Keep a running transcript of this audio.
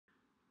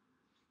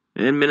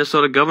And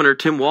Minnesota Governor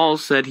Tim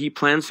Walz said he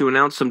plans to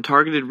announce some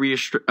targeted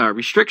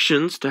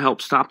restrictions to help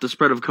stop the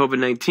spread of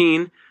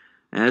COVID-19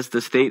 as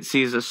the state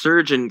sees a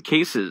surge in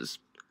cases.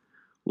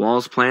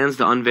 Walz plans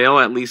to unveil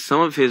at least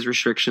some of his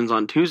restrictions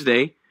on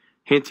Tuesday,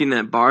 hinting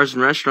that bars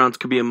and restaurants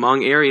could be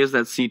among areas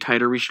that see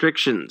tighter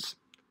restrictions.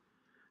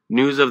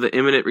 News of the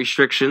imminent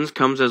restrictions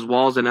comes as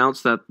Walz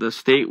announced that the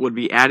state would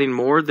be adding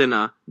more than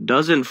a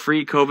dozen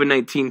free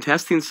COVID-19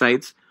 testing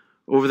sites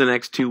over the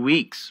next 2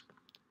 weeks.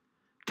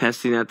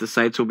 Testing at the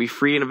sites will be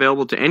free and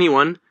available to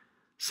anyone.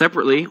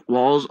 Separately,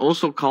 Walz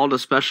also called a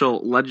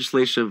special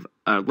legislative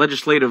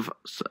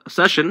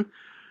session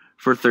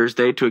for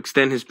Thursday to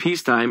extend his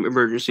peacetime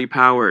emergency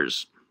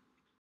powers.